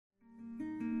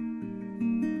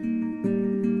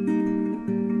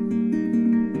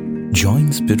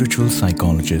Join spiritual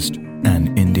psychologist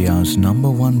and India's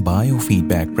 #1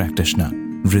 biofeedback practitioner,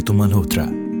 Ritu Malhotra,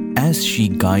 as she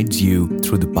guides you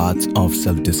through the paths of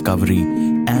self-discovery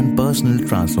and personal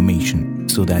transformation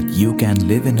so that you can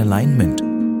live in alignment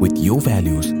with your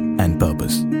values and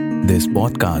purpose. This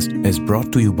podcast is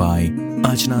brought to you by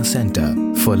Ajna Center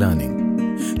for Learning.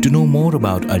 To know more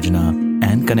about Ajna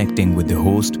and connecting with the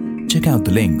host, check out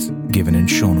the links given in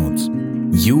show notes.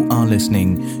 You are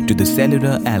listening to the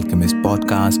Cellular Alchemist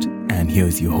podcast, and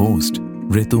here's your host,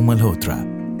 Ritu Malhotra.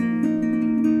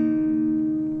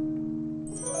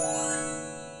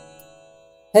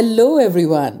 Hello,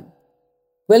 everyone.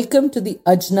 Welcome to the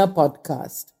Ajna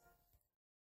podcast.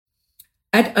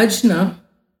 At Ajna,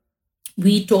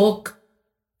 we talk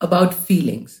about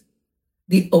feelings,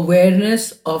 the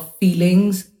awareness of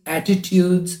feelings,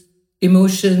 attitudes,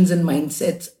 emotions, and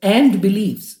mindsets, and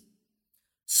beliefs.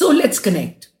 So let's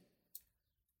connect.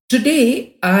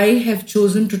 Today, I have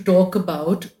chosen to talk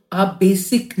about our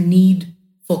basic need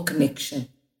for connection.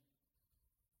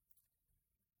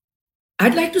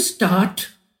 I'd like to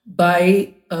start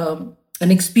by an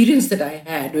experience that I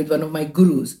had with one of my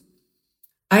gurus.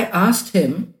 I asked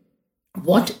him,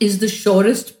 what is the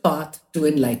surest path to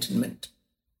enlightenment?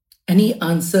 And he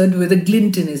answered with a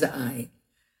glint in his eye.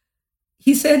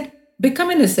 He said, become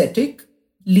an ascetic,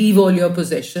 leave all your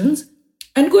possessions,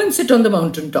 and go and sit on the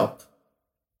mountaintop.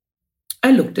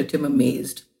 I looked at him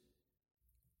amazed.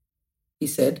 He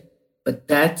said, but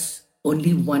that's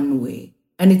only one way,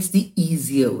 and it's the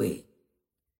easier way.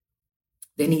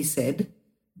 Then he said,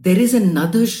 there is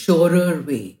another surer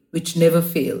way which never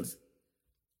fails,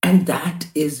 and that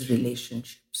is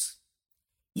relationships.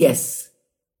 Yes,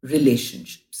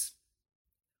 relationships.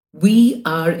 We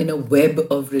are in a web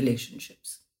of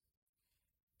relationships.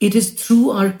 It is through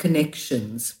our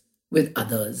connections with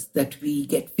others that we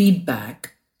get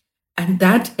feedback, and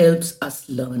that helps us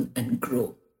learn and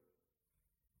grow.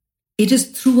 It is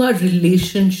through our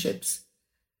relationships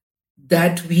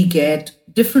that we get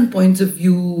different points of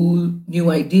view, new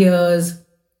ideas,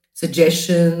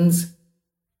 suggestions,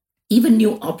 even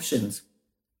new options.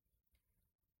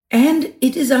 And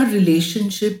it is our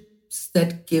relationships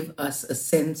that give us a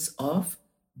sense of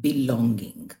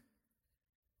belonging.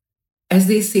 As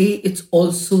they say, it's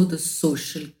also the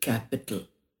social capital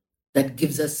that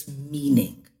gives us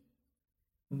meaning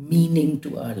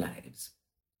to our lives.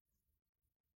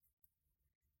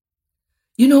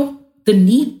 You know, the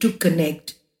need to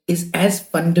connect is as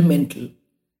fundamental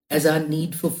as our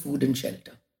need for food and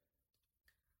shelter.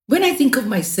 When I think of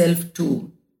myself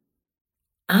too,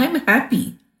 I'm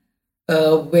happy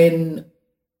when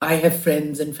I have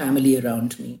friends and family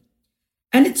around me.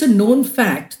 And it's a known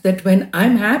fact that when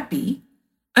I'm happy,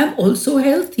 I'm also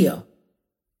healthier.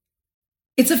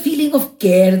 It's a feeling of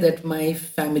care that my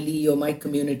family or my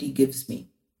community gives me.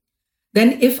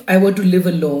 Than if I were to live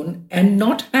alone and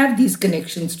not have these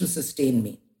connections to sustain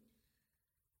me.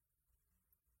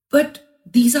 But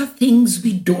these are things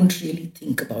we don't really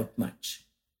think about much.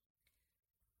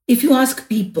 If you ask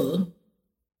people,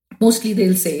 mostly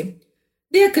they'll say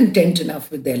they are content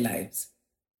enough with their lives.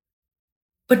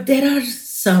 But there are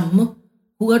some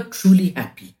who are truly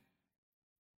happy.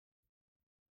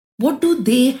 What do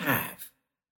they have?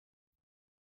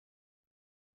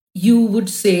 You would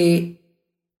say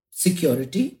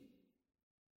security,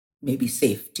 maybe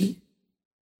safety,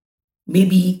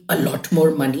 maybe a lot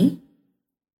more money.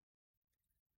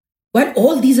 While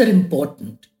all these are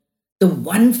important, the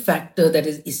one factor that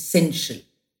is essential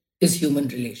is human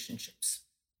relationships.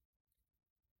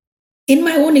 In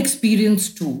my own experience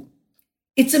too,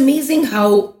 it's amazing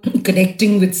how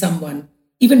connecting with someone,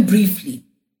 even briefly,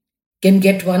 can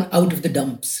get one out of the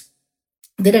dumps.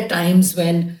 There are times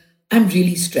when I'm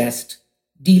really stressed,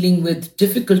 dealing with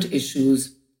difficult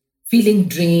issues, feeling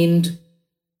drained,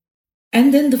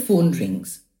 and then the phone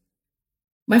rings.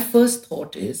 My first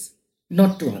thought is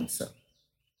not to answer.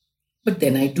 But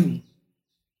then I do,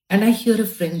 and I hear a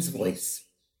friend's voice.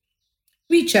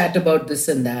 We chat about this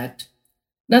and that,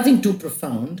 nothing too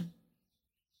profound,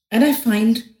 and I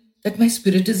find that my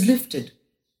spirit is lifted.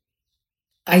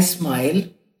 I smile,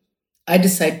 I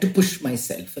decide to push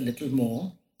myself a little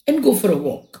more and go for a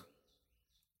walk.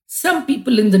 Some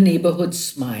people in the neighborhood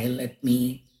smile at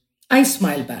me. I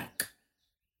smile back.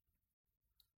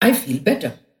 I feel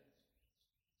better.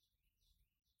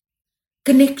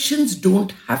 Connections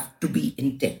don't have to be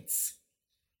intense.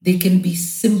 They can be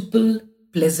simple,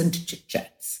 pleasant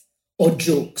chit-chats, or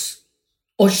jokes,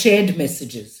 or shared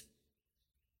messages.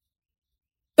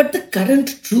 But the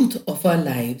current truth of our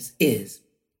lives is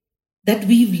that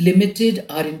we've limited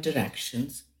our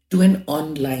interactions to an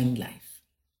online life.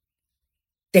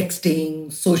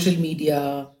 texting, social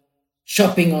media,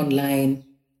 shopping online,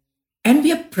 and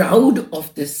we are proud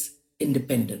of this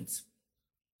independence.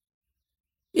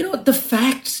 The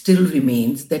fact still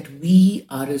remains that we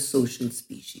are a social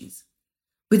species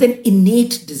with an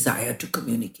innate desire to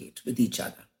communicate with each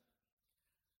other,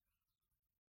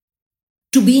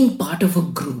 to being part of a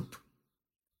group.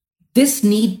 This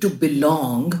need to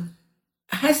belong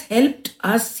has helped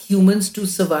us humans to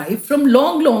survive from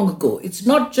long, long ago. It's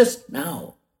not just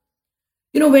now.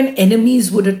 When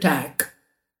enemies would attack,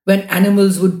 when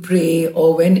animals would prey,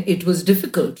 or when it was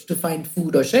difficult to find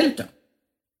food or shelter.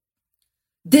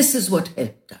 This is what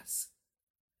helped us.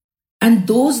 And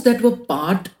those that were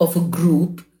part of a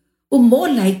group were more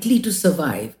likely to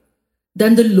survive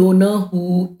than the loner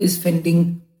who is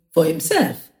fending for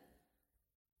himself.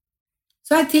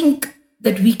 So I think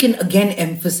that we can again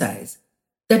emphasize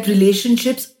that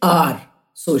relationships are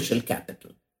social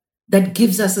capital that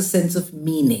gives us a sense of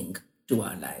meaning to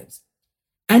our lives.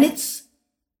 And it's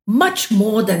much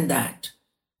more than that,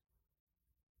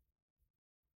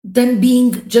 than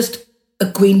being just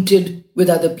acquainted with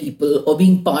other people or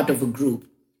being part of a group.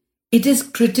 It is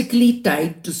critically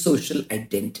tied to social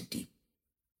identity.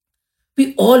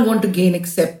 We all want to gain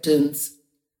acceptance,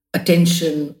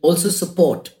 attention, also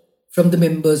support from the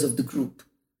members of the group.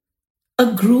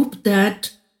 A group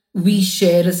that we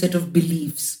share a set of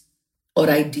beliefs or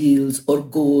ideals or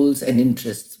goals and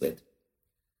interests with.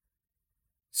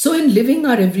 So in living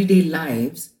our everyday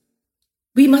lives,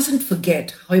 we mustn't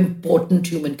forget how important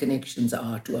human connections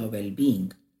are to our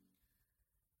well-being.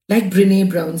 Like Brené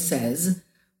Brown says,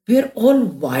 we are all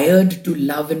wired to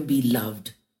love and be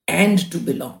loved and to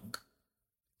belong.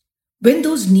 When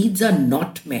those needs are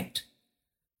not met,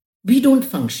 we don't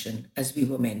function as we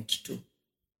were meant to.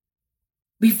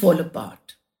 We fall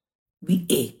apart. We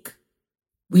ache.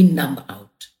 We numb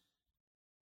out.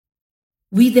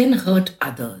 We then hurt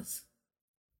others.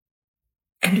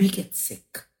 And we get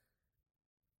sick.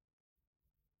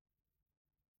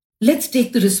 Let's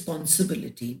take the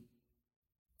responsibility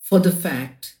for the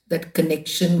fact that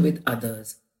connection with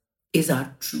others is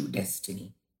our true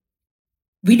destiny.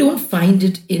 We don't find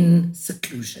it in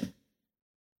seclusion.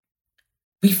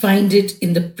 We find it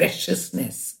in the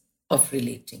preciousness of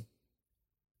relating.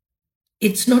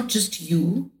 It's not just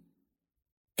you,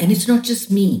 and it's not just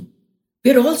me.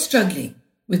 We're all struggling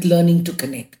with learning to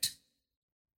connect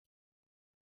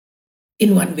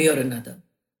in one way or another.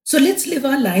 So let's live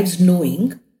our lives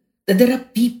knowing that there are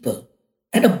people,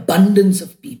 an abundance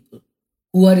of people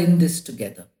who are in this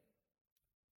together,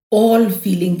 all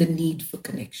feeling the need for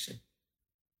connection.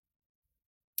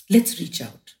 Let's reach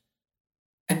out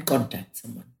and contact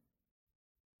someone.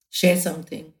 Share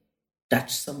something,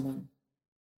 touch someone.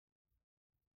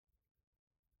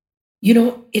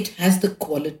 It has the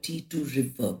quality to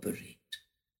reverberate,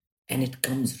 and it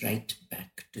comes right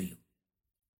back to you.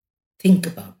 Think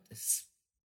about this.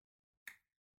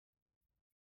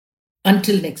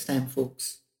 Until next time,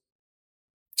 folks.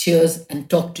 Cheers and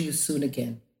talk to you soon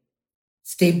again.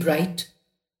 Stay bright,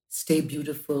 stay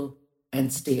beautiful,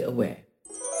 and stay aware.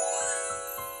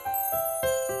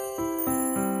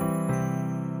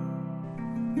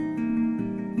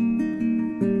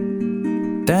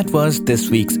 That was this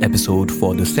week's episode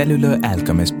for the Cellular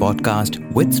Alchemist podcast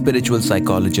with spiritual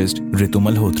psychologist Ritu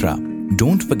Malhotra.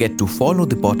 Don't forget to follow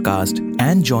the podcast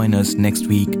and join us next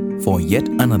week for yet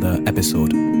another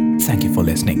episode. Thank you for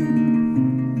listening.